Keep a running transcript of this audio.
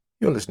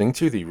You're listening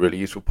to the Really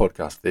Useful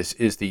Podcast. This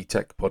is the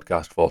tech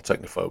podcast for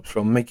technophobes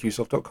from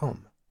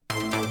makeuseof.com.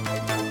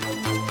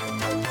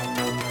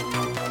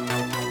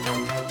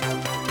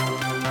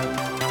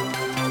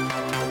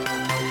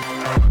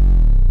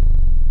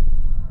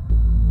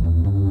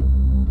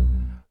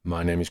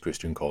 My name is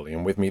Christian Cawley,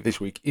 and with me this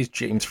week is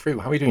James Frew.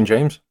 How are you doing,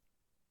 James?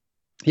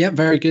 Yeah,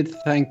 very good,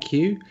 thank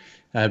you.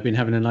 I've been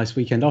having a nice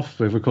weekend off.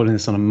 We're recording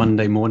this on a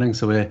Monday morning,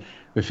 so we're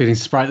feeling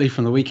sprightly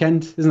from the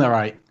weekend. Isn't that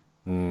right?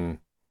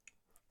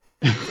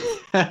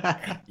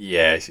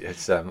 Yeah,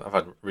 I've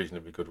had a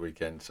reasonably good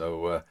weekend.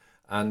 So,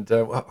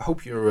 I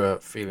hope you're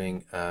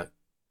feeling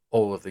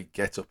all of the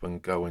get up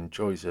and go and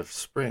joys of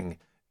spring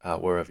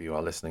wherever you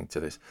are listening to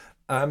this.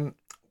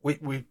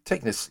 We've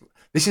taken this.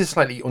 This is a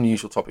slightly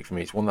unusual topic for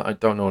me. It's one that I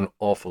don't know an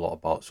awful lot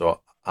about. So,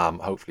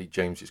 hopefully,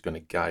 James is going to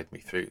guide me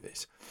through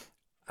this.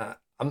 I'm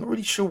not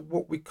really sure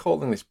what we're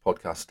calling this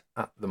podcast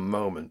at the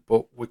moment,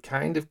 but we're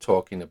kind of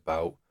talking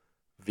about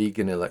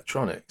vegan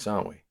electronics,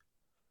 aren't we?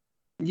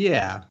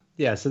 Yeah.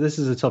 So this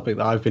is a topic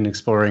that I've been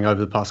exploring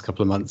over the past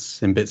couple of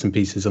months in bits and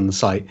pieces on the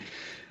site.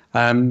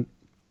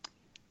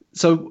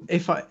 So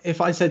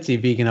if I said to you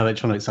vegan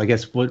electronics, I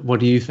guess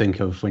what do you think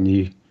of when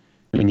you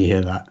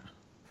hear that?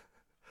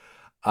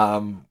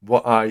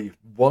 What I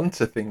want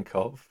to think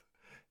of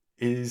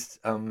is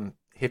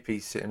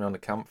hippies sitting on a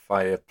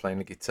campfire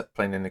playing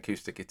an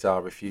acoustic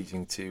guitar,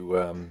 refusing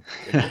to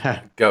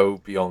go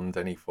beyond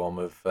any form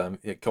of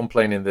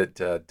complaining that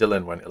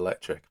Dylan went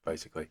electric,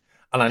 basically.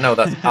 And I know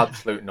that's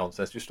absolute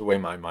nonsense, just the way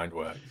my mind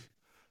works.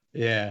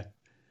 Yeah.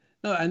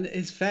 No, and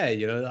it's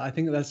fair. I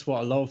think that's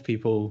what a lot of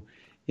people,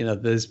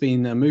 there's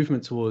been a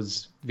movement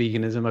towards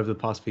veganism over the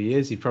past few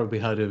years. You've probably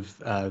heard of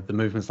the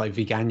movements like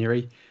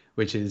Veganuary,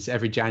 which is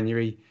every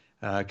January,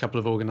 a couple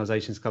of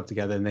organizations come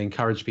together and they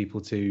encourage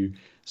people to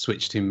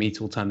switch to meat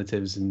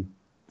alternatives and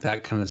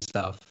that kind of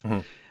stuff. Mm-hmm.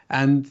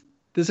 And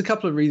there's a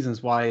couple of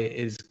reasons why it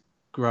is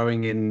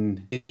growing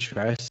in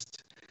interest.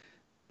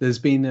 There's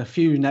been a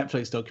few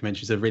Netflix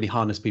documentaries that really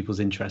harness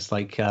people's interest,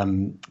 like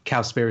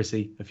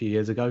Cowspiracy a few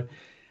years ago.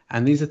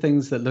 And these are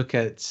things that look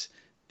at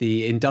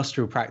the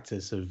industrial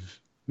practice of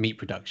meat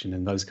production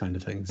and those kind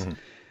of things. Mm.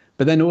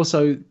 But then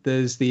also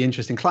there's the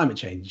interest in climate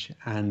change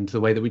and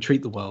the way that we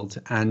treat the world.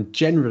 And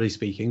generally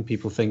speaking,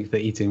 people think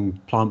that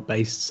eating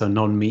plant-based, so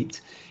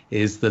non-meat,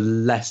 is the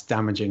less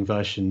damaging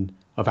version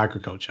of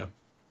agriculture.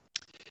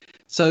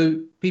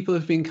 So people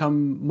have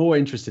become more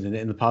interested in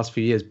it in the past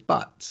few years,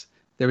 but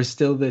there is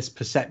still this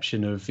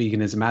perception of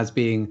veganism as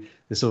being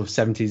the sort of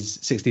 60s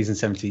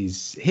and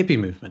 70s hippie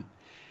movement.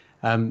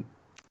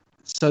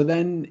 So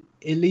then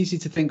it leads you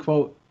to think,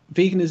 well,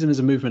 veganism is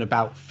a movement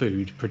about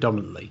food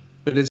predominantly,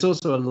 but it's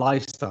also a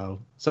lifestyle.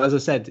 So as I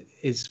said,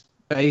 it's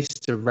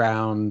based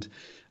around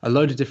a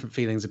load of different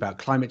feelings about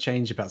climate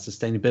change, about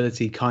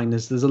sustainability,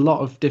 kindness. There's a lot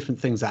of different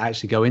things that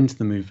actually go into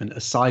the movement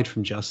aside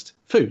from just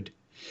food.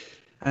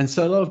 And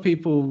so a lot of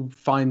people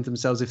find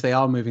themselves, if they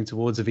are moving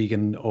towards a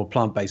vegan or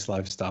plant-based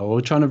lifestyle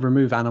or trying to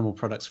remove animal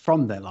products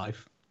from their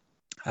life,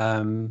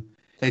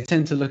 they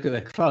tend to look at their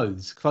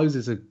clothes. Clothes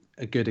is a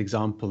good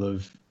example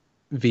of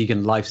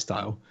vegan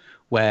lifestyle,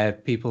 where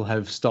people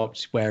have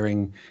stopped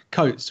wearing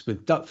coats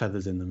with duck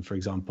feathers in them, for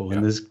example. Yeah.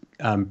 And there's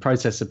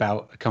protests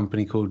about a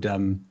company called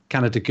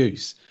Canada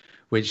Goose,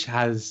 which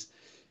has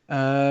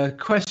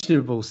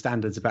questionable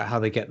standards about how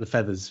they get the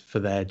feathers for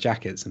their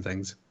jackets and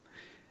things.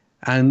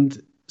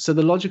 And so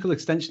the logical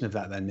extension of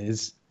that then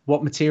is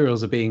what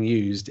materials are being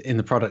used in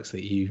the products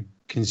that you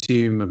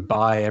consume and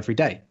buy every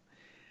day.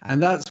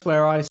 And that's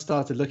where I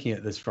started looking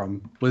at this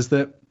from, was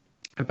that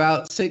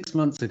about 6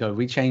 months ago,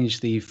 we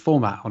changed the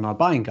format on our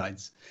buying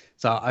guides.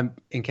 So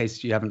in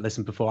case you haven't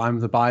listened before, I'm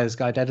the buyer's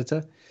guide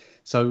editor.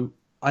 So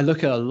I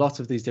look at a lot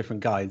of these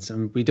different guides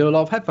and we do a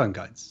lot of headphone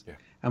guides. Yeah.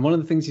 And one of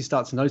the things you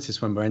start to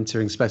notice when we're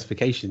entering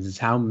specifications is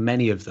how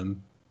many of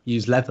them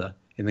use leather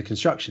in the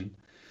construction.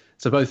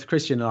 So both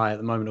Christian and I at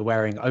the moment are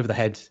wearing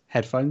over-the-head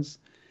headphones.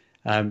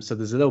 So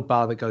there's a little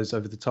bar that goes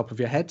over the top of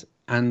your head.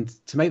 And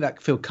to make that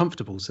feel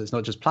comfortable, so it's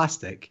not just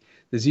plastic,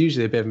 there's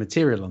usually a bit of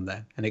material on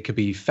there. And it could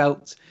be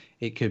felt,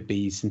 it could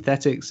be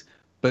synthetics,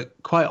 but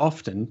quite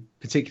often,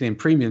 particularly in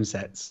premium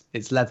sets,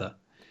 it's leather.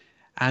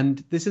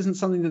 And this isn't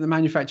something that the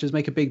manufacturers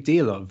make a big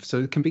deal of. So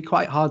it can be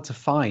quite hard to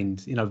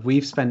find.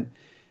 We've spent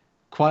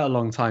quite a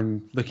long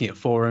time looking at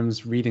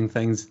forums, reading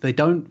things. They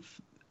don't,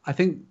 I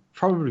think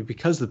probably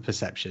because of the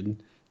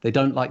perception, they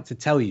don't like to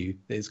tell you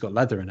that it's got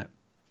leather in it.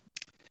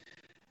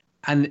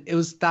 And it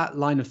was that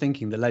line of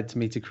thinking that led to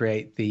me to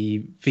create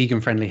the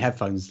vegan-friendly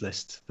headphones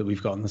list that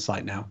we've got on the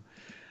site now.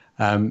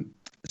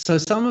 So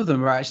some of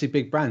them are actually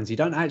big brands. You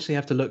don't actually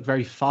have to look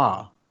very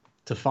far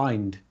to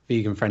find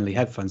vegan-friendly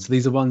headphones. So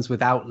these are ones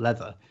without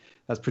leather.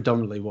 That's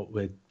predominantly what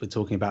we're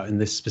talking about in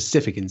this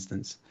specific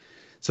instance.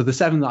 So the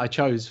 7 that I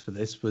chose for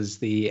this was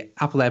the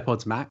Apple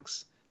AirPods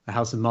Max, the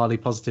House of Marley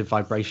Positive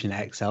Vibration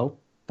XL,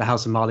 the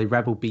House of Marley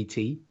Rebel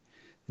BT,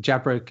 the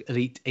Jabra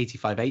Elite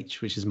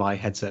 85H, which is my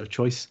headset of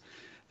choice,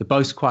 the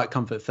Bose Quiet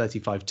Comfort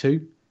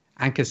 35.2,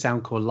 Anker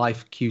Soundcore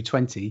Life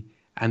Q20,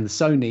 and the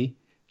Sony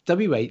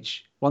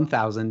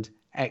WH-1000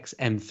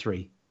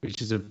 XM3.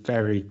 which is a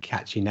very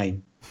catchy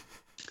name.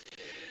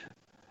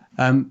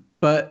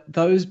 But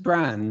those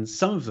brands,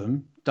 some of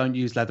them don't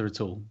use leather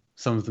at all.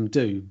 Some of them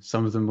do.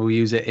 Some of them will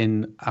use it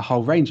in a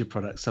whole range of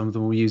products. Some of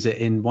them will use it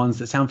in ones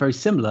that sound very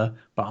similar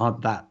but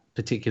aren't that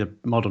particular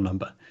model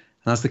number.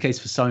 And that's the case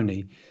for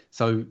Sony.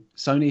 So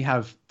Sony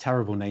have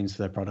terrible names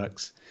for their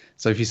products.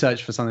 So if you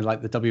search for something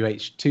like the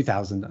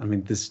WH-2000, I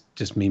mean, this is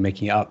just me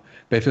making it up,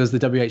 but if it was the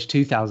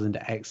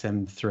WH-2000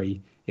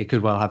 XM3, it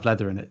could well have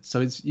leather in it.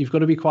 So you've got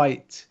to be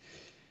quite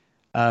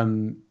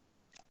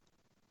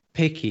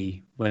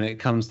picky when it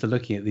comes to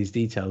looking at these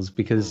details,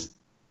 because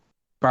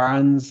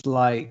brands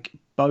like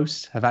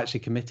Bose have actually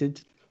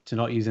committed to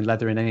not using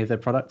leather in any of their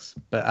products.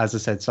 But as I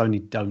said,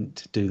 Sony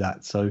don't do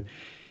that. So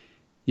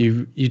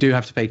you do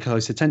have to pay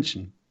close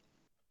attention.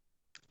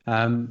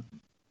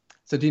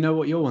 So do you know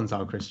what your ones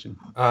are, Christian?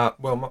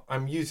 Well,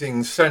 I'm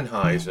using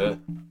Sennheiser.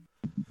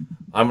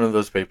 I'm one of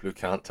those people who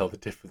can't tell the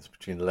difference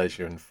between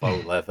leather and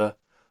faux leather.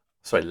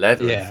 Sorry,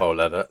 leather and faux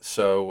leather.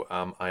 So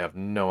I have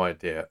no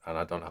idea, and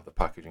I don't have the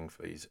packaging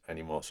for these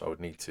anymore. So I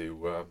would need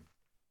to,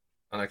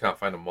 and I can't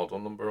find a model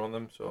number on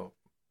them. So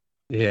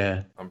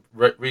yeah, I'm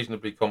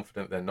reasonably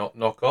confident they're not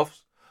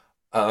knockoffs.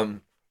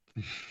 But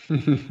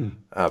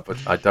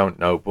I don't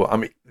know. But I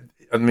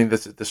mean,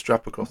 the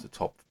strap across the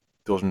top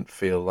doesn't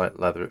feel like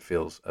leather. It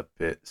feels a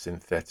bit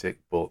synthetic.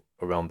 But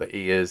around the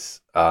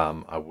ears,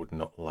 I would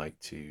not like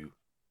to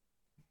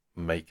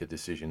make a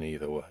decision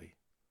either way.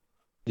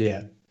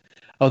 Yeah.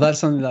 Oh, that's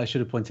something that I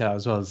should have pointed out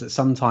as well, is that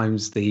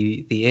sometimes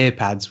the ear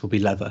pads will be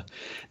leather.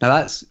 Now,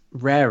 that's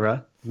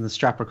rarer than the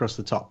strap across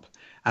the top.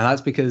 And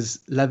that's because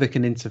leather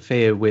can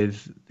interfere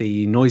with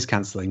the noise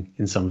cancelling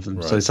in some of them.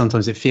 Right. So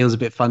sometimes it feels a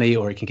bit funny,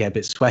 or it can get a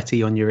bit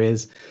sweaty on your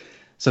ears.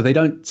 So they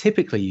don't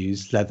typically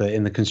use leather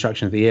in the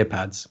construction of the ear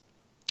pads,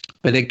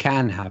 but it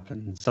can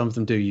happen. Some of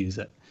them do use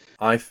it.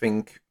 I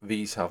think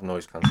these have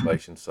noise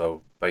cancellation.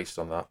 So based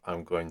on that,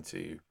 I'm going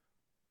to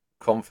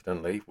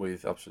confidently,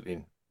 with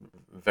absolutely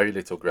very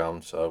little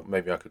ground, so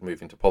maybe I could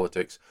move into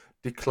politics,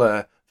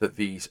 declare that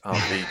these are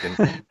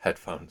vegan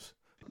headphones.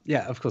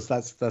 Yeah, of course,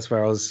 that's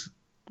where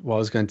what I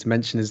was going to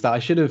mention, is that I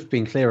should have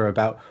been clearer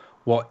about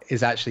what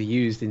is actually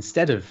used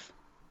instead of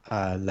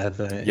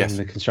leather in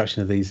the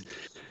construction of these.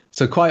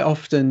 So quite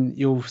often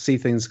you'll see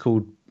things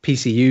called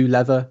PCU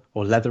leather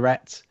or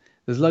leatherette.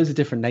 There's loads of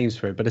different names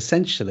for it, but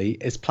essentially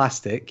it's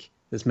plastic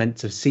that's meant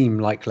to seem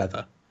like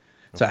leather.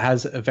 So it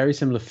has a very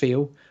similar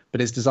feel, but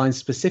it's designed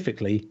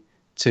specifically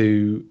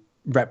to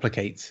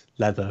replicate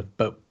leather,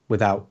 but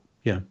without,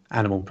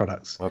 animal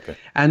products. Okay.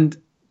 And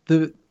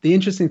the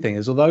interesting thing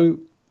is, although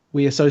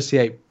we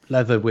associate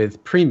leather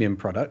with premium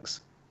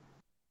products,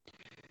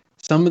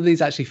 some of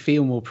these actually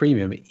feel more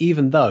premium,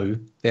 even though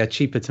they are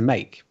cheaper to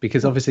make,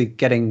 because obviously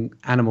getting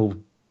animal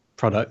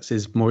products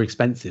is more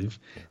expensive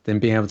than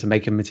being able to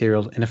make a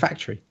material in a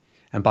factory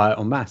and buy it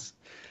en masse.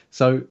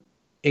 So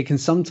it can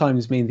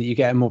sometimes mean that you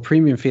get a more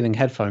premium feeling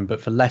headphone, but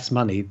for less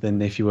money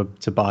than if you were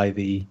to buy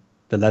the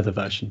leather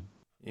version.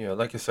 Yeah,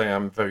 like I say,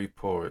 I'm very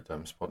poor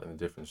at spotting the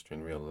difference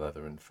between real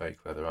leather and fake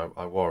leather.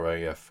 I wore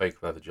a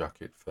fake leather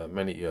jacket for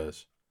many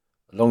years,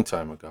 a long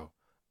time ago,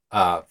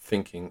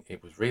 thinking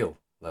it was real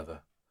leather.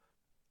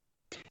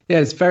 Yeah,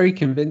 it's very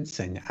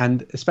convincing,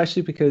 and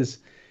especially because,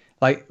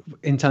 like,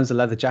 in terms of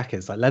leather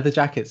jackets,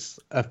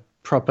 a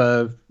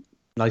proper,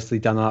 nicely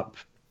done up,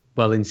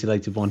 well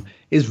insulated one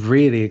is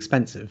really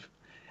expensive.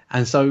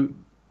 And so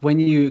when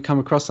you come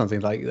across something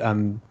like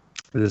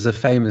there's a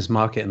famous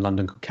market in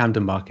London called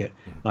Camden Market.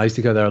 I used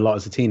to go there a lot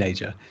as a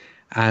teenager,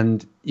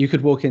 and you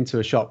could walk into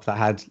a shop that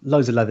had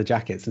loads of leather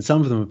jackets, and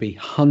some of them would be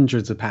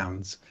hundreds of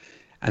pounds,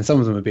 and some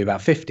of them would be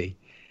about 50.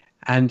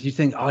 And you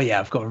think, oh yeah,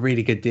 I've got a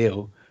really good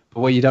deal. But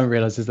what you don't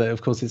realize is that,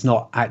 of course, it's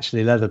not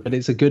actually leather, but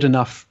it's a good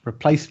enough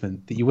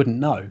replacement that you wouldn't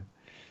know.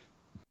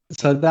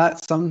 So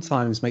that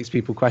sometimes makes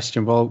people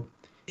question, well,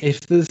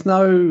 if there's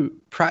no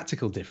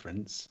practical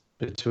difference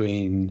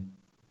between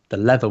the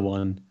leather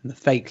one and the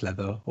fake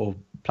leather or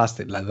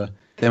plastic leather,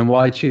 then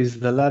why choose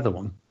the leather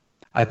one?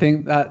 I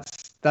think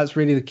that's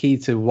really the key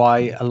to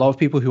why a lot of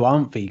people who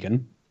aren't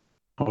vegan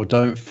or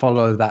don't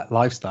follow that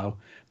lifestyle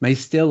may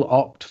still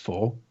opt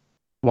for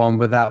one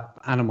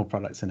without animal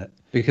products in it.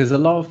 Because a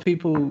lot of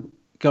people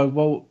go,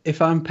 well,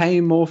 if I'm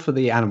paying more for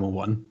the animal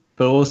one,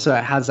 but also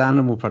it has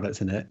animal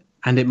products in it,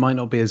 and it might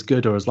not be as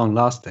good or as long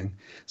lasting,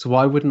 so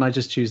why wouldn't I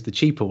just choose the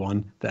cheaper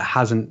one that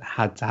hasn't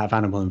had to have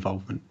animal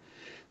involvement?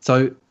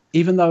 So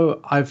even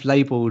though I've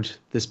labeled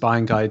this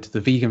buying guide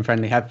the vegan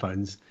friendly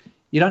headphones,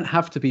 you don't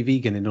have to be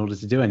vegan in order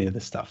to do any of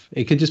this stuff.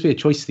 It could just be a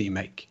choice that you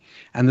make.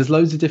 And there's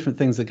loads of different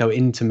things that go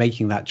into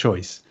making that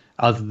choice,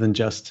 other than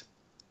just,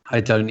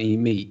 I don't eat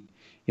meat.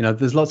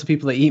 There's lots of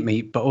people that eat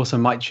meat, but also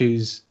might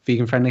choose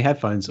vegan friendly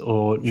headphones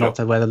or not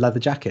to wear the leather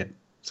jacket.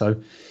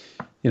 So,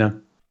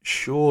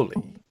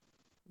 Surely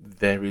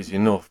there is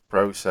enough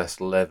processed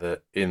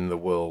leather in the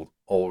world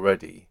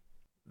already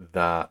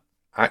that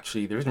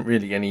actually there isn't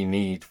really any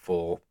need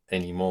for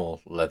any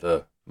more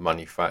leather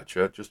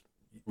manufacture. Just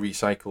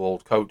recycle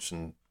old coats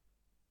and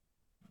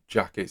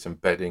jackets and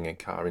bedding and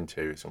car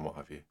interiors and what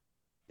have you.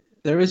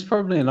 there is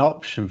probably an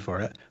option for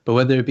it, but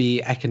whether it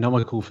be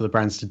economical for the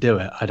brands to do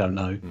it, I don't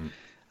know.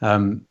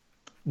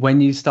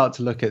 When you start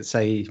to look at,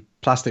 say,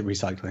 plastic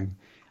recycling,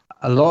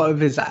 a lot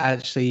of it is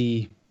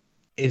actually,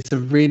 it's a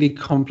really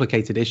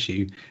complicated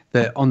issue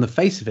that on the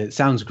face of it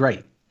sounds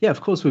great. Yeah,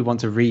 of course we want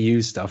to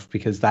reuse stuff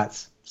because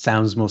that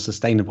sounds more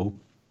sustainable.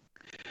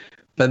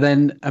 But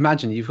then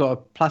imagine you've got a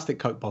plastic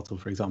Coke bottle,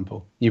 for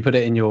example. You put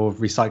it in your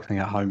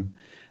recycling at home.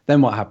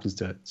 Then what happens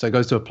to it? So it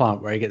goes to a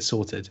plant where it gets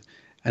sorted.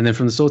 And then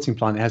from the sorting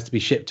plant, it has to be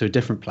shipped to a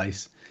different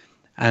place.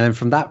 And then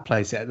from that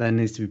place, it then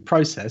needs to be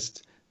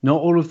processed. Not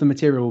all of the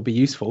material will be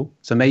useful.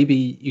 So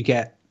maybe you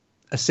get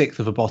a sixth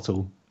of a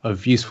bottle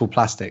of useful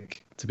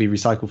plastic to be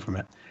recycled from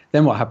it.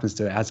 Then what happens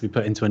to it? It has to be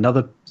put into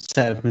another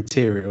set of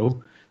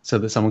material so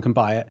that someone can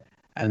buy it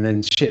and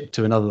then shipped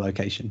to another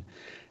location.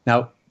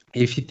 Now,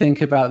 if you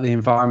think about the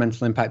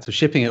environmental impact of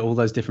shipping it all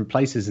those different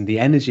places and the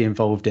energy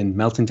involved in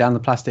melting down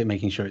the plastic,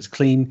 making sure it's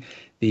clean,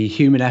 the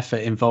human effort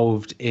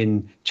involved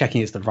in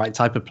checking it's the right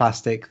type of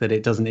plastic, that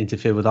it doesn't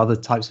interfere with other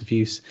types of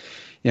use,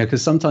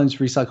 because sometimes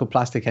recycled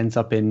plastic ends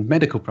up in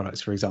medical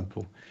products, for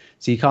example.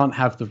 So you can't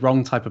have the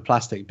wrong type of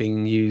plastic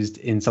being used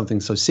in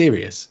something so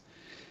serious.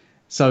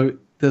 So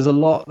there's a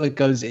lot that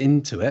goes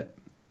into it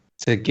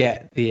to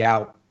get the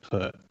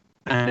output.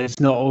 And it's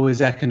not always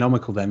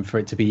economical then for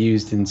it to be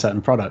used in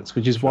certain products,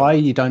 which is why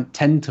you don't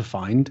tend to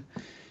find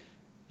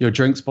your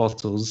drinks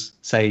bottles,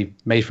 say,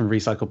 made from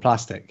recycled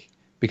plastic,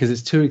 because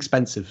it's too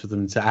expensive for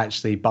them to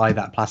actually buy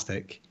that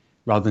plastic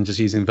rather than just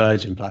using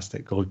virgin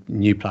plastic or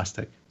new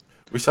plastic.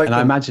 And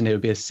I imagine it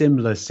would be a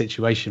similar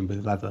situation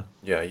with leather.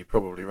 Yeah, you're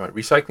probably right.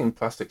 Recycling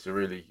plastic's a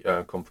really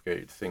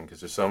complicated thing because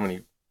there's so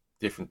many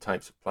different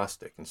types of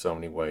plastic and so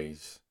many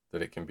ways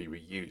that it can be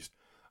reused.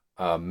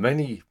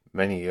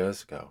 Many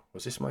years ago,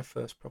 was this my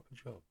first proper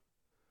job?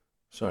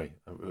 Sorry,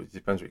 it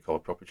depends what you call a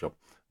proper job.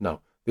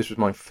 No, this was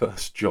my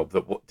first job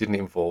that didn't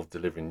involve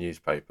delivering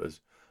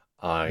newspapers.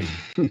 I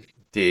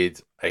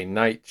did a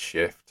night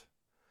shift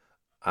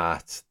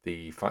at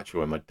the factory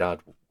where my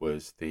dad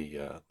was the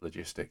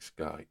logistics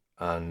guy,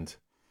 and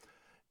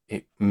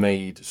it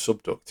made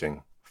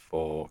subducting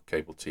for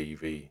cable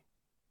TV,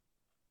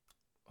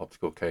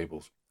 optical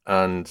cables.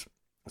 And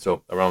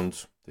so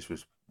around, this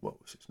was,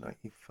 what was it,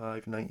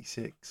 95,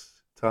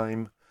 96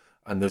 time,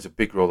 and there's a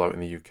big rollout in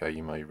the UK,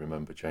 you may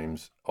remember,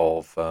 James,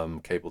 of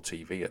cable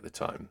TV at the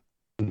time,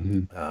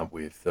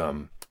 with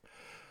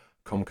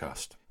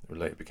Comcast, who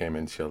later became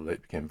NCL,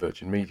 later became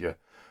Virgin Media,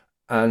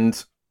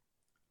 and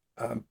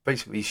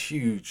basically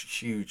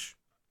huge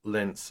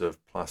lengths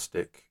of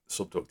plastic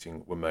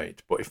subducting were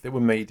made, but if they were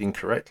made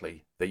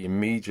incorrectly, they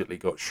immediately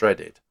got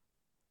shredded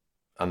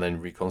and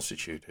then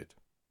reconstituted.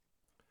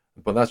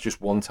 But that's just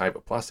one type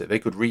of plastic. They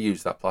could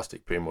reuse that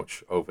plastic pretty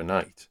much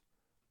overnight,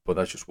 but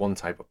that's just one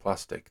type of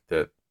plastic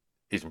that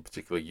isn't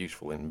particularly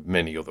useful in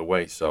many other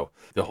ways. So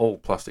the whole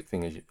plastic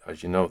thing,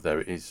 as you know,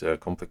 there is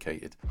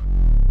complicated.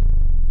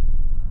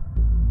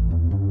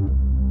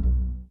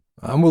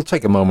 And we'll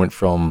take a moment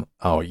from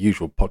our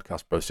usual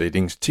podcast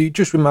proceedings to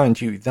just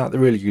remind you that the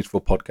Really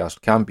Useful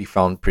Podcast can be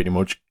found pretty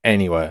much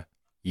anywhere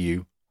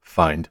you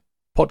find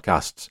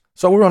podcasts.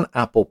 So we're on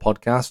Apple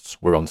Podcasts,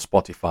 we're on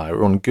Spotify,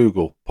 we're on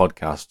Google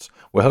Podcasts.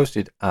 We're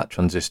hosted at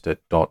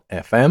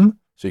transistor.fm,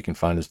 so you can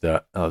find us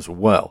there as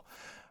well.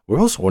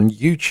 We're also on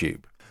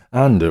YouTube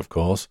and, of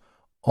course,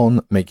 on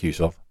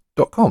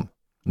makeuseof.com.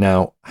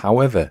 Now,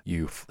 however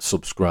you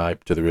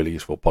subscribe to the Really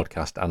Useful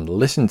Podcast and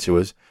listen to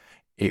us,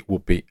 it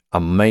would be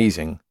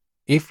amazing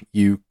if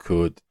you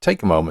could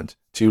take a moment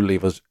to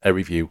leave us a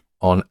review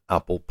on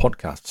Apple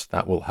Podcasts.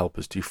 That will help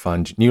us to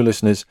find new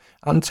listeners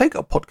and take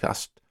our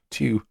podcast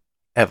to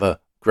ever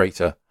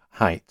greater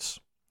heights.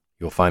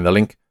 You'll find the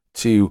link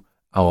to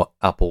our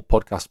Apple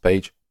Podcast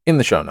page in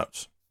the show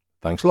notes.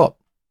 Thanks a lot.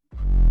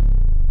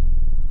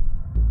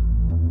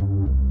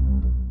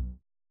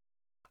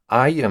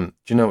 Do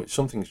you know,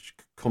 something's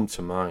come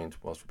to mind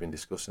whilst we've been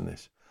discussing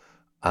this,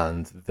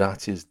 and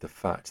that is the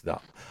fact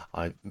that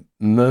I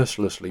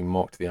mercilessly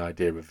mocked the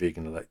idea of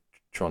vegan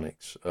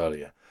electronics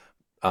earlier,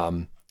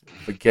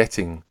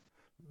 forgetting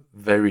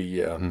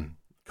very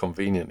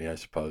conveniently, I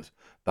suppose,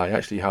 that I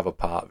actually have a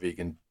part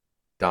vegan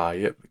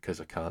diet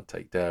because I can't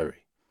take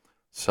dairy.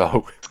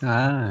 So,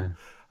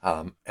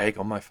 egg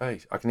on my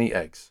face. I can eat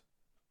eggs,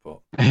 but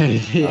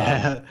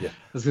yeah. I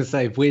was going to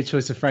say, weird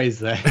choice of phrase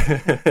there.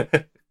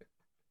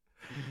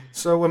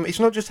 So it's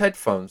not just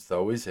headphones,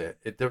 though, is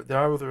it? There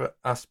are other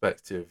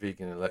aspects to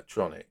vegan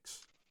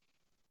electronics.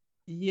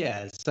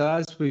 Yeah, so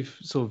as we've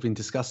sort of been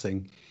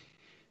discussing,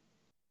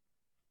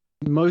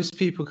 most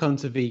people come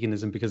to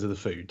veganism because of the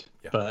food.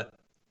 Yeah. But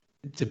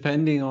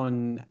depending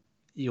on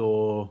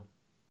your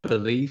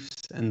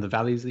beliefs and the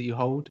values that you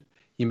hold,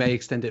 you may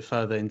extend it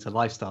further into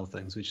lifestyle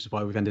things, which is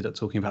why we've ended up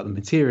talking about the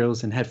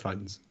materials in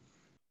headphones.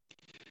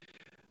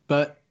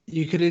 But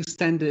you could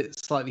extend it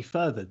slightly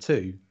further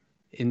too,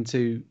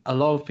 into a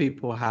lot of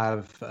people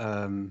have,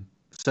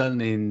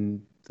 certainly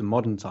in the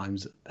modern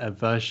times, a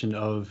version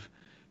of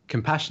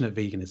compassionate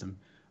veganism,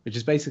 which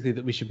is basically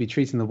that we should be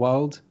treating the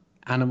world,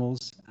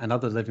 animals, and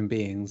other living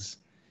beings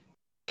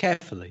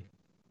carefully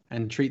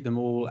and treat them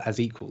all as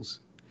equals.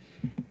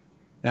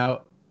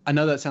 Now, I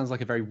know that sounds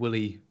like a very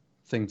woolly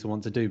thing to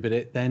want to do, but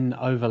it then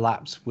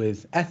overlaps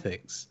with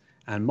ethics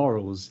and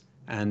morals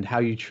and how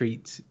you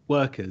treat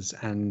workers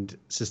and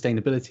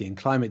sustainability and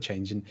climate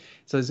change. And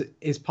so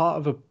it's part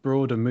of a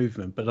broader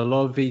movement, but a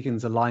lot of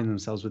vegans align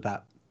themselves with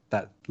that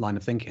line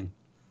of thinking.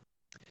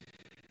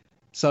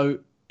 So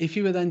if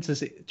you were then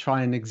to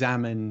try and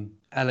examine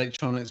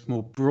electronics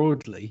more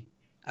broadly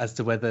as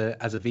to whether,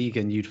 as a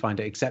vegan, you'd find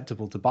it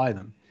acceptable to buy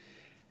them,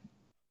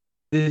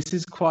 this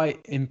is quite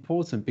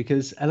important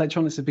because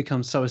electronics have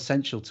become so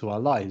essential to our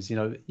lives. You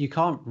know, you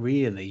can't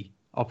really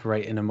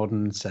operate in a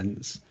modern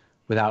sense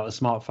without a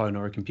smartphone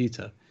or a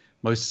computer.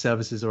 Most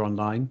services are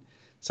online.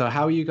 So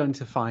how are you going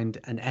to find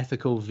an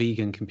ethical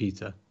vegan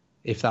computer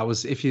if that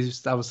was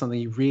something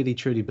you really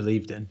truly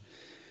believed in?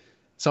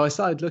 So I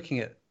started looking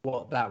at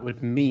what that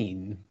would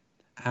mean.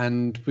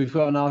 And we've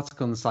got an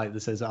article on the site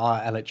that says,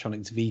 "Are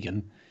electronics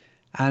vegan?"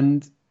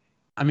 And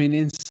I mean,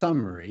 in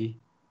summary,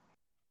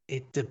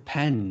 it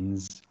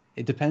depends.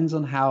 It depends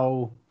on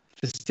how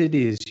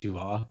fastidious you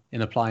are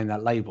in applying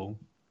that label.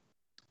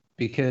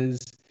 Because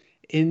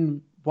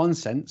in one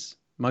sense,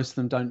 most of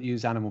them don't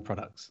use animal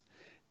products.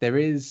 There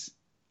is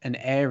an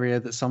area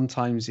that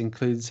sometimes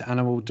includes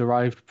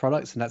animal-derived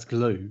products, and that's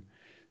glue.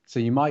 So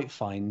you might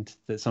find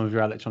that some of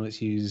your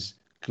electronics use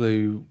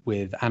glue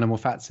with animal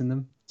fats in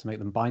them to make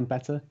them bind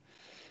better.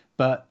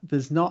 But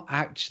there's not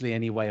actually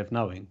any way of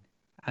knowing.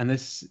 And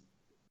this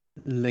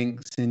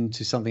links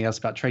into something else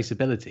about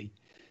traceability.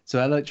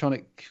 So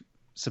electronic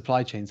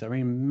supply chains are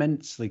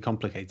immensely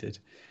complicated.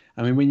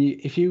 I mean,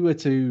 if you were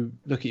to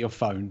look at your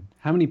phone,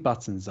 how many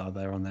buttons are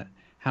there on it?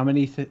 How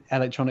many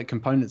electronic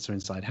components are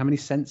inside? How many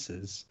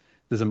sensors?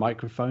 There's a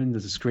microphone,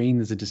 there's a screen,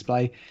 there's a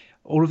display.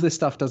 All of this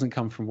stuff doesn't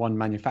come from one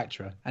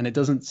manufacturer, and it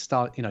doesn't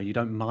start, you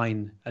don't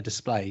mine a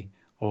display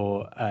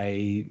or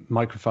a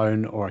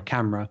microphone or a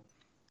camera.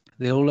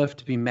 They all have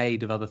to be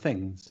made of other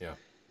things. Yeah.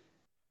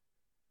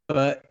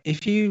 But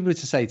if you were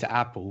to say to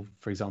Apple,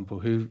 for example,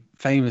 who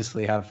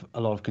famously have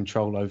a lot of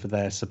control over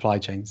their supply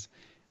chains,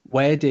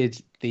 where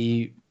did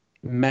the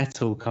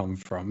metal come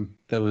from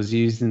that was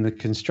used in the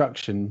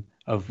construction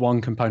of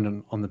one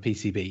component on the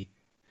PCB?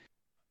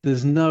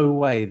 There's no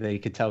way they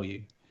could tell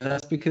you.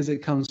 That's because it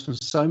comes from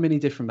so many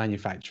different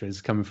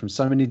manufacturers, coming from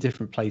so many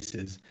different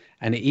places,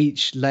 and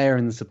each layer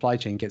in the supply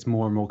chain gets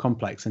more and more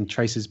complex, and the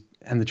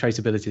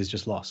traceability is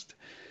just lost.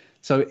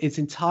 So it's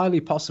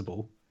entirely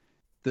possible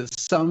that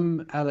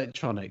some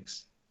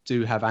electronics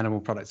do have animal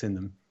products in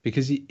them.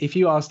 Because if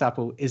you asked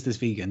Apple, is this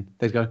vegan?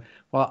 They'd go,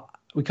 well,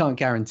 we can't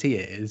guarantee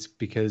it is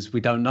because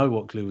we don't know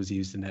what glue was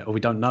used in it, or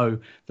we don't know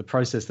the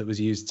process that was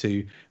used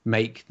to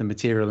make the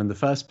material in the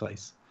first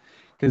place.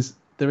 Because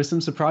there are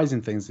some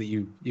surprising things that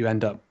you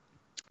end up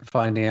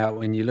finding out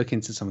when you look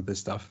into some of this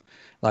stuff.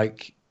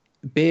 Like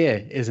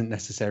beer isn't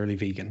necessarily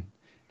vegan.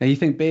 Now you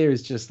think beer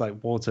is just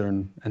like water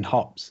and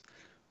hops,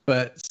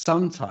 but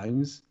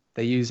sometimes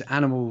they use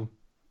animal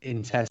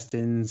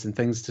intestines and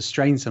things to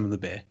strain some of the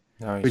beer,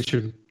 Nice. which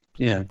would,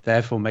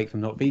 therefore make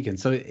them not vegan.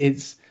 So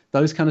it's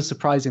those kind of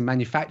surprising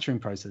manufacturing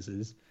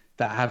processes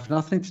that have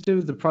nothing to do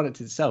with the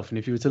product itself. And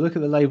if you were to look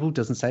at the label, it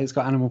doesn't say it's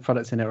got animal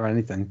products in it or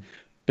anything,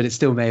 but it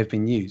still may have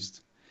been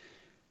used.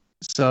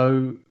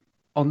 So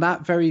on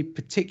that very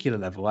particular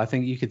level, I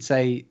think you could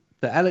say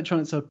that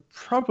electronics are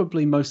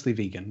probably mostly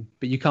vegan,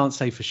 but you can't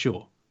say for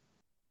sure.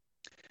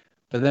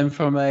 But then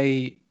from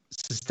a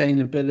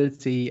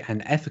sustainability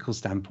and ethical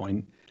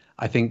standpoint,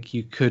 I think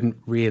you couldn't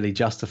really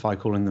justify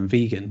calling them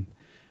vegan,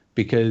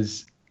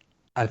 because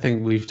I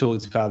think we've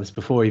talked about this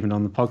before, even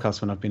on the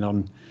podcast when I've been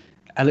on.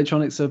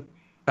 Electronics are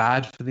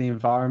bad for the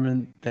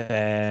environment.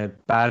 They're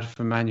bad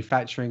for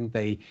manufacturing.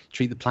 They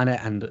treat the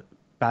planet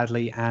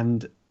badly.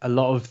 And a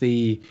lot of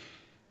the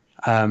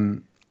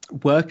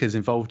workers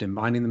involved in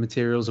mining the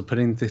materials or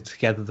putting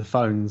together the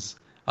phones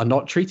are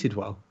not treated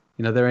well.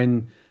 They're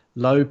in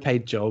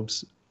low-paid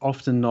jobs,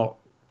 often not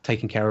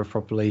taken care of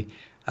properly.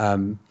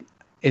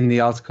 In the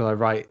article, I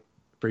write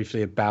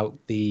briefly about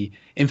the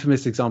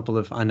infamous example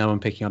of, I know I'm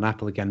picking on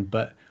Apple again,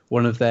 but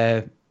one of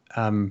their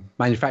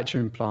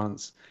manufacturing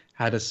plants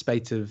had a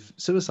spate of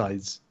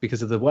suicides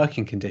because of the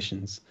working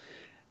conditions.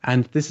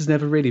 And this has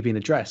never really been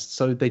addressed.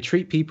 So they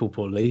treat people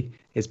poorly,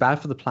 it's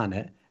bad for the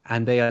planet,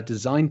 and they are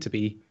designed to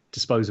be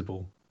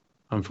disposable,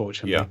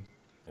 unfortunately.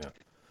 Yeah.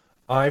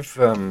 I've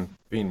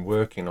been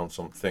working on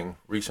something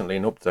recently,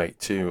 an update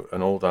to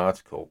an old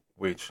article,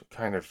 which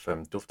kind of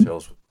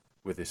dovetails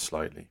with this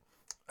slightly.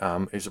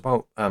 It's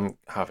about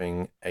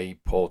having a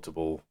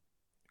portable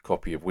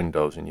copy of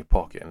Windows in your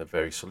pocket, and the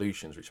various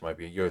solutions, which might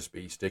be a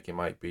USB stick, it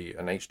might be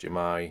an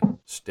HDMI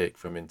stick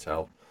from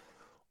Intel,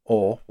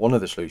 or one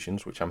of the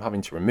solutions, which I'm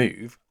having to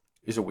remove,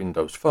 is a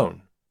Windows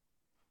phone.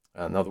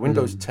 Now, the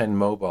Windows 10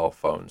 mobile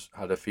phones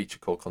had a feature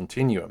called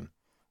Continuum,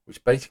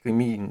 which basically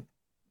mean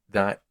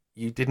that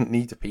you didn't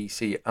need a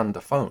PC and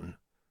a phone.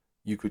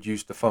 You could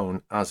use the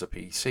phone as a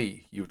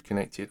PC. You would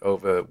connect it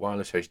over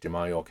wireless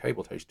HDMI or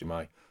cabled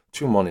HDMI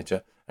to a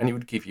monitor, and it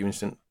would give you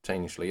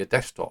instantaneously a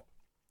desktop.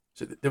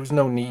 So there was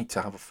no need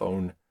to have a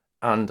phone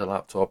and a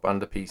laptop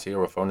and a PC,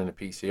 or a phone and a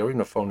PC, or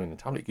even a phone and a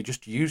tablet. You could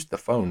just use the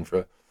phone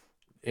for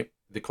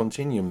the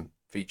Continuum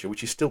feature,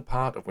 which is still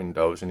part of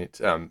Windows, and it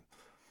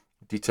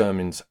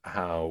determines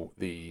how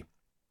the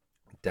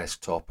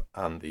desktop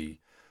and the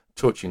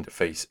touch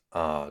interface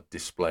are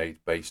displayed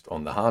based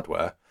on the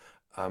hardware.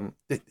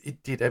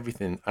 It did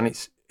everything, and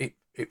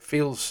it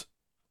feels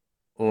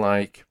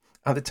like,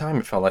 at the time,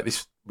 it felt like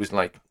this was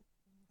like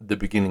the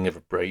beginning of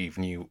a brave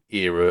new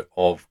era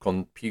of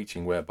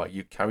computing, whereby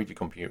you carried your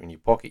computer in your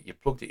pocket, you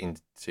plugged it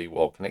into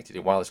or connected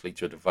it wirelessly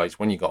to a device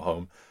when you got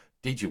home,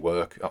 did your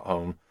work at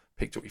home,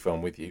 picked up your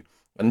phone with you,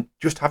 and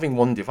just having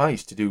one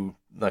device to do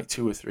like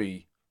 2 or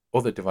 3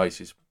 other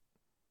devices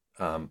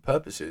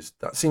purposes,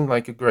 that seemed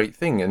like a great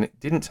thing, and it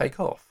didn't take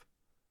off.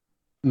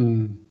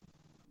 Mm.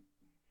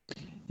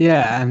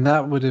 Yeah, and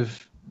that would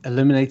have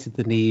eliminated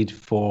the need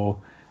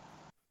for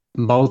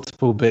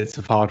multiple bits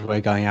of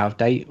hardware going out of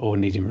date or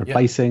needing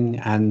replacing,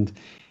 and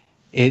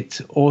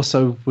it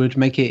also would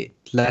make it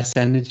less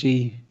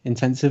energy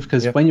intensive,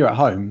 because when you're at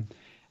home,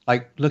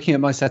 like looking at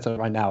my setup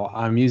right now,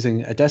 I'm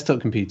using a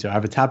desktop computer, I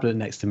have a tablet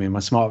next to me and my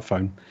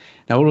smartphone.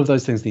 Now all of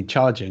those things need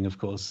charging, of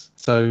course,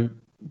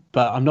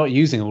 but I'm not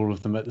using all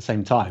of them at the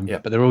same time,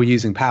 but they're all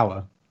using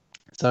power.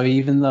 So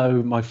even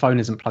though my phone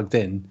isn't plugged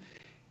in,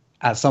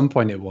 at some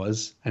point it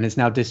was, and it's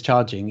now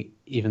discharging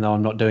even though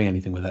I'm not doing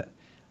anything with it.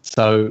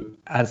 So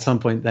at some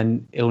point,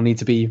 then it'll need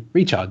to be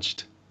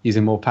recharged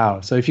using more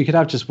power. So if you could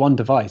have just one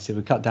device, it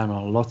would cut down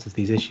on a lot of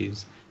these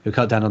issues. It would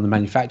cut down on the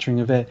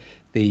manufacturing of it.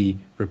 The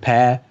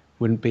repair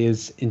wouldn't be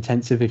as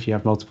intensive if you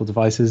have multiple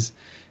devices.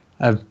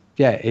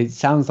 It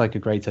sounds like a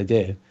great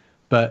idea.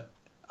 But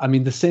I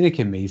mean, the cynic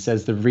in me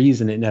says the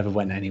reason it never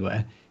went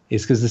anywhere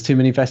is because there's too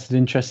many vested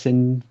interests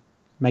in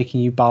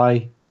making you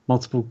buy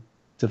multiple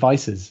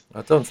devices.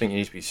 I don't think you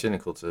need to be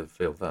cynical to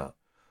feel that.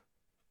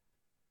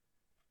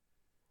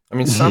 I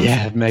mean,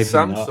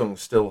 Samsung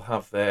still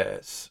have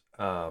theirs,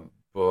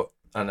 but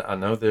I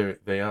know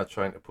they are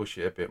trying to push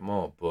it a bit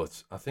more.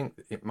 But I think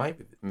it might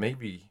be,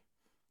 maybe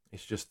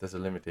it's just there's a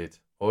limited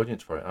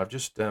audience for it. I've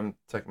just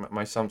taken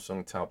my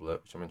Samsung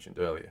tablet, which I mentioned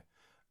earlier,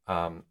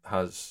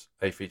 has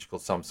a feature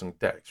called Samsung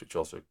DeX, which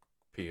also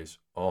appears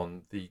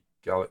on the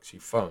Galaxy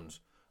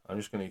phones. I'm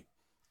just going to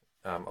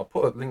I'll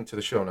put a link to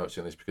the show notes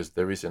in this, because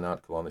there is an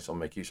article on this on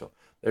Make Use Of.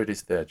 There it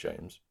is there,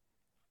 James.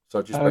 So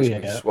I just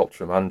basically swapped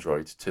from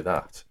Android to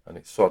that, and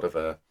it's sort of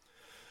a,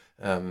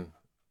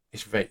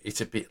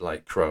 it's a bit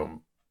like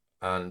Chrome,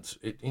 and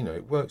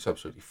it works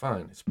absolutely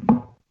fine. It's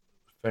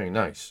very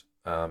nice,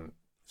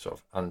 sort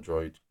of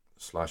Android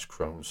 /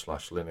 Chrome /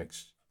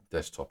 Linux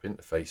desktop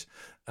interface,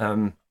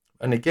 and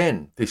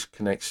again, this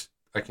connects.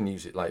 I can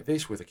use it like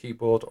this with a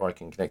keyboard, or I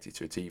can connect it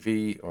to a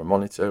TV or a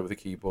monitor with a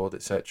keyboard,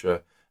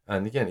 etc.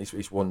 And again,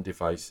 it's one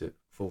device that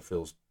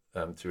fulfills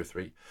 2 or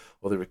 3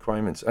 other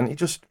requirements, and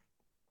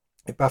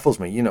it baffles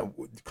me.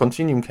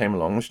 Continuum came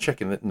along, I was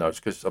checking the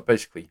notes, because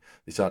basically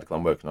this article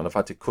I'm working on, I've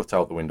had to cut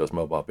out the Windows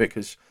Mobile bit,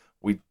 because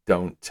we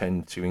don't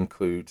tend to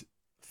include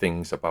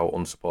things about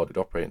unsupported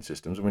operating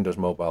systems. Windows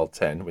Mobile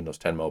 10, Windows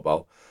 10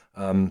 Mobile,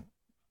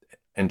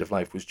 end of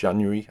life was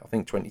January, I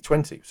think,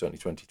 2020, certainly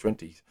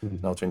 2020,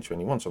 now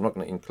 2021, so I'm not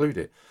going to include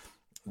it.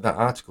 That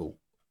article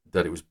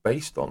that it was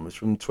based on was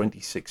from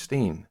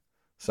 2016.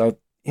 So,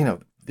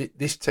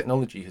 this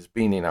technology has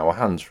been in our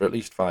hands for at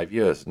least 5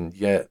 years, and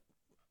yet,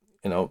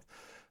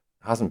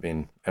 hasn't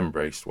been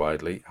embraced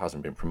widely,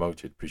 hasn't been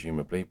promoted,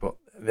 presumably. But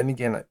then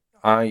again,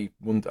 I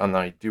wonder, and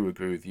I do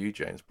agree with you,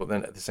 James, but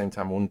then at the same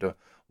time, I wonder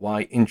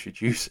why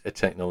introduce a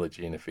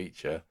technology and a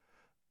feature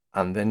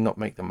and then not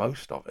make the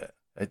most of it.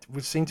 It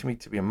would seem to me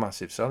to be a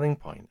massive selling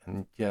point,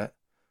 and yet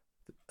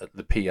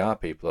the PR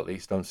people, at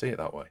least, don't see it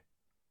that way.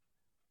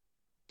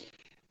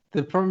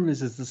 The problem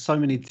is there's so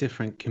many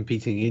different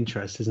competing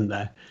interests, isn't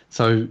there?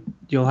 So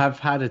you'll have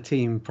had a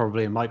team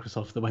probably in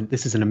Microsoft that went,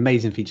 this is an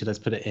amazing feature, let's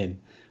put it in.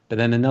 But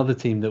then another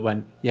team that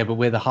went, yeah, but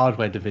we're the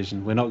hardware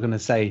division. We're not going to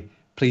say,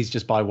 please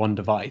just buy one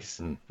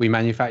device. We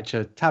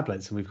manufacture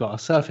tablets, and we've got our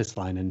Surface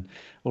line and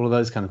all of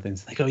those kind of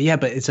things. They go, yeah,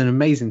 but it's an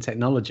amazing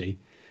technology.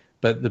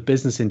 But the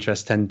business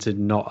interests tend to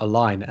not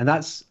align. And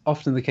that's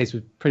often the case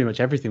with pretty much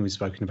everything we've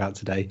spoken about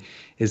today,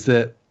 is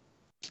that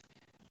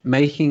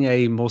making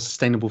a more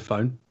sustainable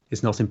phone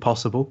is not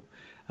impossible.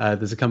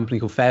 There's a company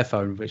called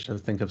Fairphone, which I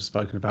think I've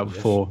spoken about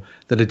before,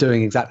 that are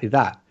doing exactly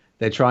that.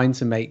 They're trying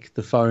to make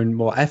the phone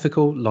more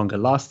ethical, longer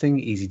lasting,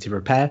 easy to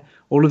repair,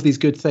 all of these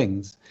good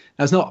things.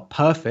 Now, it's not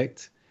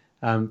perfect,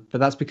 but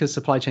that's because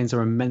supply chains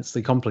are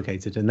immensely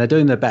complicated, and they're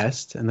doing their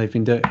best, and they've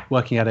been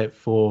working at it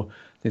for,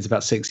 I think it's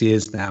about 6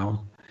 years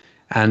now,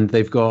 and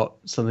they've got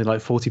something like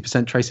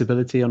 40%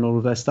 traceability on all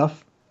of their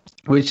stuff,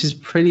 which is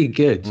pretty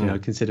good,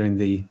 considering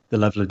the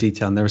level of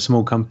detail, and they're a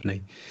small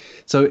company.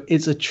 So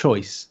it's a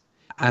choice.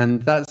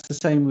 And that's the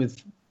same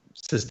with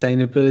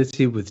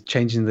sustainability, with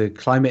changing the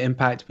climate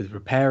impact, with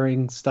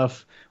repairing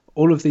stuff.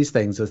 All of these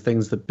things are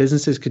things that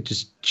businesses could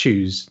just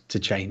choose to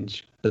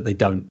change, but they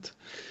don't.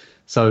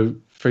 So,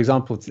 for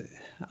example,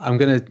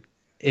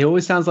 it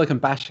always sounds like I'm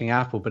bashing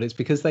Apple, but it's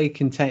because they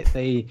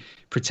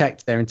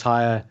protect their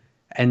entire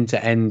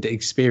end-to-end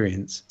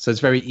experience. So it's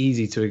very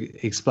easy to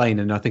explain,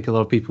 and I think a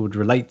lot of people would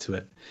relate to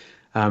it.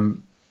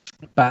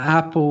 But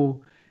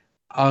Apple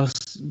are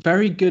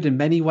very good in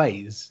many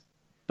ways,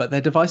 but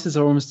their devices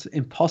are almost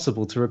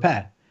impossible to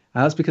repair.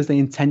 And that's because they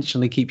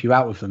intentionally keep you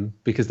out of them,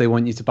 because they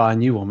want you to buy a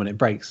new one when it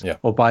breaks,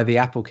 or buy the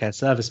Apple Care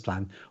service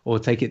plan, or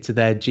take it to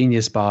their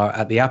Genius Bar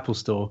at the Apple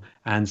Store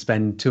and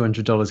spend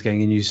 $200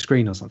 getting a new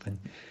screen or something.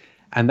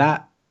 And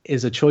that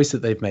is a choice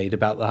that they've made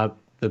about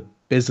the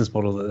business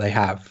model that they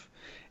have.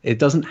 It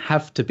doesn't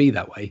have to be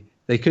that way.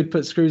 They could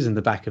put screws in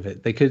the back of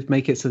it. They could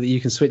make it so that you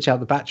can switch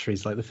out the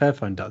batteries like the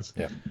Fairphone does.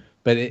 Yeah.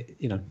 But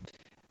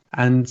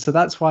and so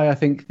that's why I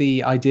think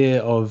the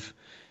idea of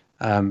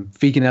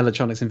vegan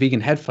electronics and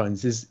vegan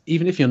headphones is,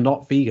 even if you're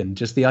not vegan,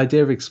 just the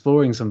idea of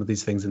exploring some of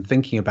these things and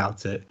thinking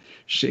about it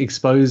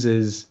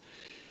exposes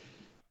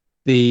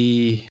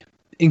the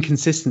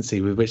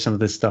inconsistency with which some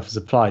of this stuff is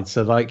applied.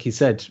 So like you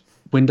said,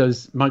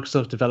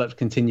 Microsoft developed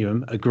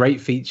Continuum, a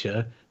great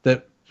feature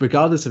that,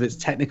 regardless of its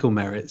technical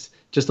merits,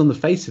 just on the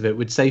face of it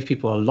would save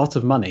people a lot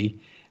of money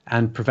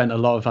and prevent a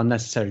lot of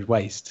unnecessary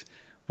waste,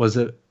 was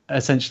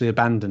essentially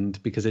abandoned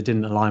because it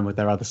didn't align with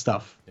their other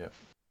stuff. Yeah.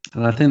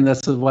 And I think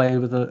that's the way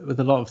with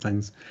a lot of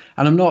things.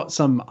 And I'm not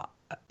some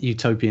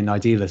utopian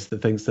idealist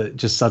that thinks that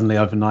just suddenly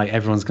overnight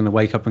everyone's going to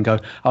wake up and go,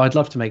 oh, I'd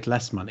love to make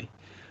less money.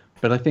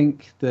 But I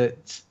think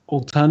that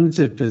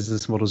alternative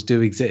business models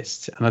do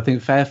exist. And I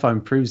think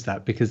Fairphone proves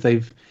that, because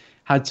they've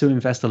had to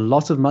invest a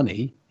lot of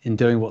money in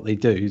doing what they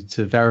do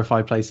to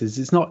verify places.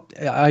 It's not,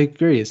 I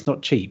agree, it's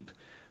not cheap,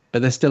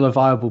 but they're still a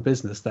viable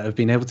business that have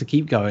been able to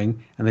keep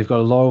going, and they've got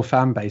a loyal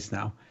fan base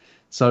now.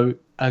 So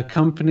a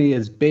company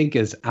as big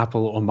as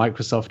Apple or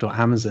Microsoft or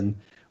Amazon,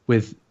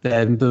 with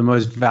the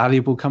most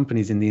valuable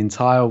companies in the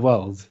entire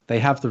world, they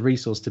have the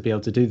resource to be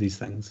able to do these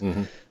things.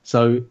 Mm-hmm.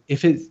 So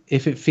if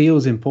it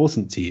feels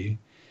important to you,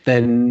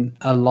 then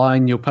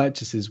align your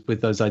purchases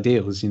with those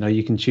ideals.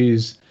 You can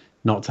choose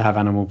not to have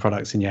animal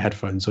products in your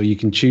headphones, or you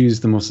can choose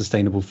the more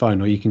sustainable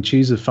phone, or you can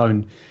choose a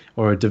phone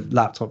or a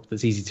laptop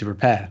that's easy to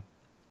repair.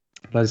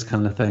 Those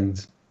kind of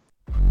things.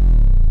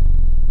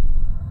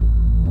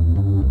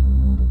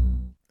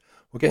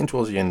 We're getting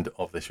towards the end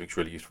of this week's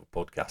Really Useful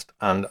podcast,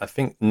 and I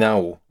think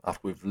now,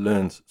 after we've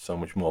learned so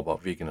much more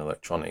about vegan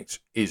electronics,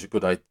 is a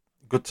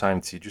good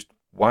time to just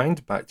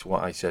wind back to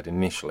what I said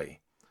initially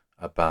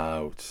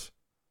about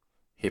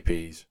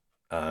hippies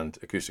and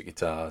acoustic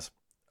guitars,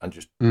 and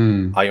just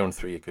I own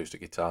 3 acoustic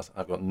guitars.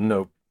 I've got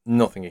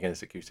nothing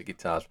against acoustic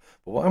guitars,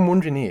 but what I'm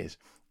wondering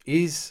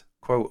is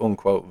quote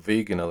unquote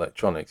vegan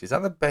electronics, is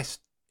that the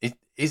best?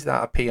 Is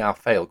that a PR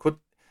fail?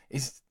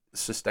 Is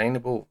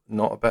sustainable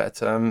not a better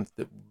term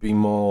that would be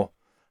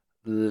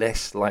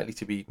less likely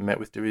to be met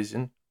with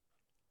derision?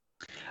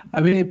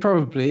 I mean, it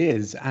probably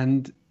is,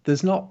 and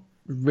there's not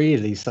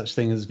really such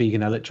thing as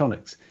vegan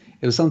electronics.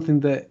 It was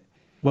something that,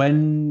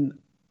 when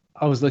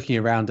I was looking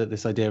around at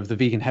this idea of the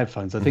vegan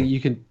headphones, I think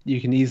you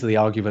can easily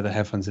argue whether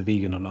headphones are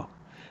vegan or not.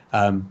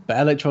 But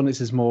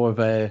electronics is more of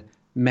a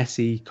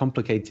messy,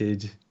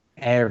 complicated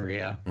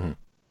area.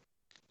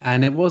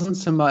 And it wasn't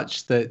so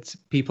much that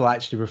people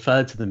actually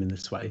referred to them in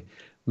this way.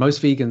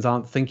 Most vegans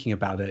aren't thinking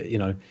about it.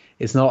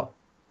 It's not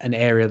an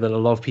area that a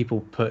lot of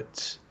people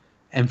put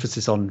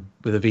emphasis on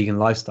with a vegan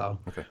lifestyle.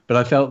 Okay. But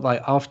I felt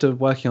like, after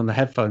working on the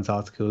headphones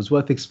article, it was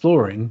worth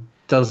exploring.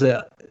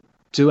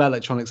 Do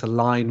electronics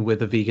align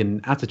with a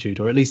vegan attitude,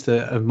 or at least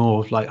a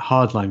more like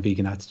hardline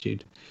vegan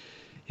attitude?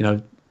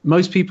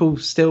 Most people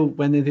still,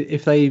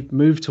 if they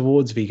move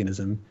towards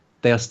veganism,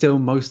 they are still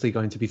mostly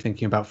going to be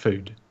thinking about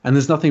food. And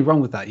there's nothing wrong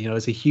with that.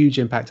 It's a huge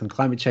impact on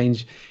climate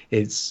change.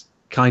 It's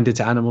kinder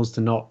to animals to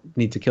not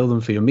need to kill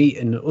them for your meat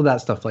and all that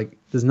stuff. Like,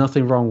 there's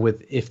nothing wrong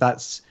with, if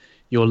that's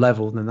your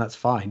level, then that's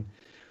fine.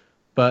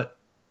 But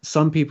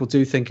some people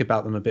do think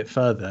about them a bit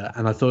further,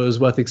 and I thought it was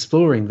worth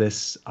exploring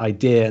this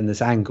idea and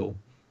this angle.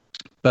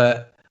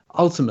 But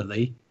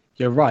ultimately,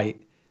 you're right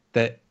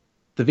that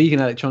the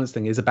vegan electronics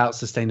thing is about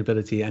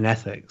sustainability and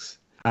ethics.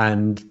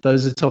 And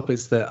those are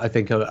topics that I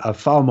think are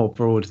far more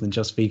broad than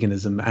just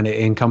veganism, and it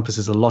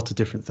encompasses a lot of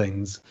different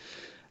things.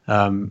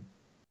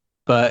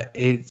 But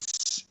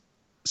it's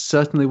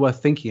certainly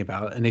worth thinking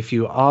about. And if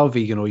you are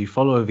vegan or you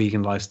follow a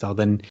vegan lifestyle,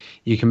 then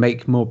you can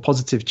make more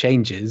positive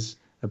changes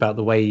about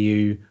the way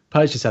you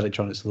purchase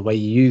electronics or the way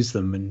you use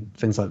them and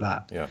things like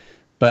that. Yeah.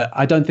 But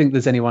I don't think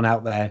there's anyone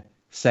out there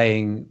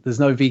saying, there's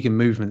no vegan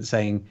movement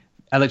saying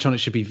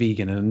electronics should be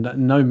vegan, and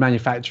no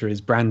manufacturer is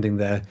branding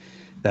their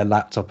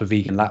laptop a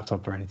vegan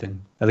laptop or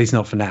anything, at least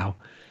not for now.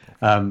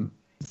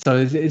 So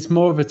it's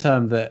more of a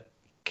term that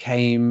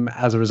came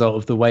as a result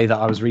of the way that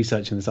I was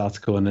researching this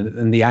article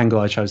and the angle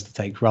I chose to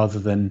take, rather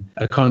than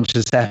a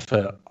conscious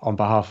effort on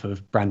behalf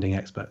of branding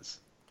experts.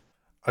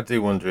 I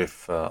do wonder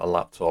if a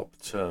laptop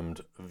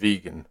termed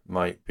vegan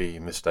might be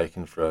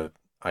mistaken for an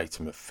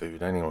item of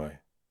food anyway.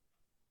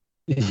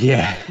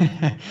 Yeah,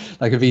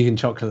 like a vegan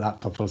chocolate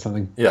laptop or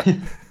something. Yeah.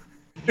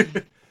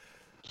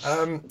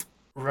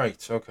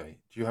 Right, okay.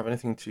 Do you have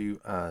anything to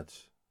add?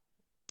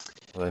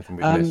 Or anything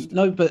we've missed?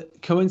 No,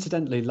 but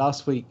coincidentally,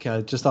 last week,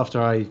 just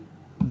after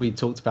we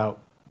talked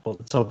about what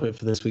the topic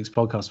for this week's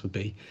podcast would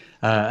be.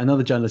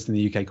 Another journalist in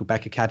the UK called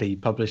Becca Caddy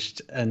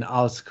published an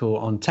article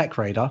on Tech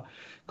Radar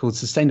called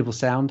Sustainable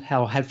Sound,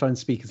 How Headphone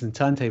Speakers and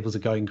Turntables Are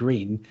Going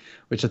Green,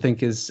 which I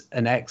think is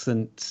an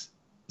excellent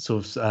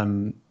sort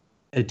of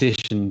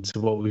addition to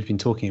what we've been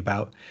talking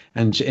about.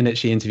 And in it,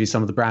 she interviews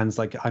some of the brands.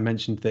 Like I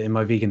mentioned that in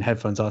my vegan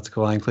headphones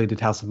article, I included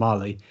House of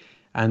Marley,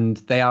 and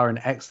they are an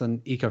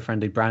excellent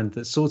eco-friendly brand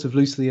that's sort of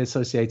loosely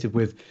associated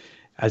with,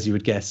 as you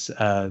would guess,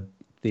 the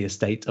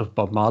estate of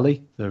Bob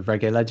Marley, the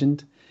reggae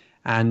legend.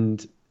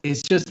 And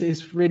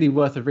it's really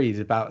worth a read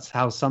about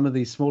how some of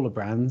these smaller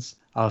brands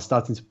are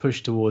starting to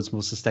push towards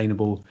more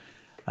sustainable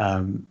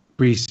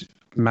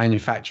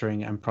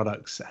manufacturing and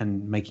products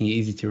and making it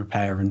easy to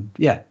repair. And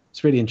yeah,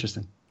 it's really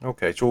interesting.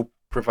 Okay, so we'll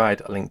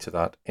provide a link to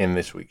that in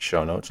this week's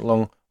show notes,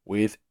 along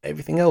with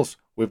everything else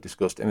we've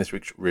discussed in this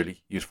week's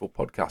really useful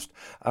podcast.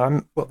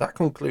 Well, that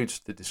concludes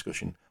the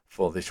discussion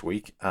for this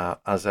week.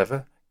 As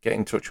ever, get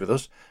in touch with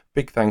us.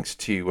 Big thanks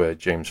to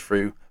James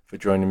Frew for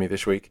joining me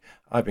this week.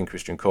 I've been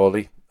Christian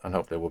Corley, and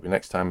hopefully we'll be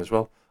next time as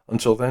well.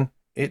 Until then,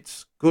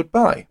 it's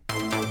goodbye.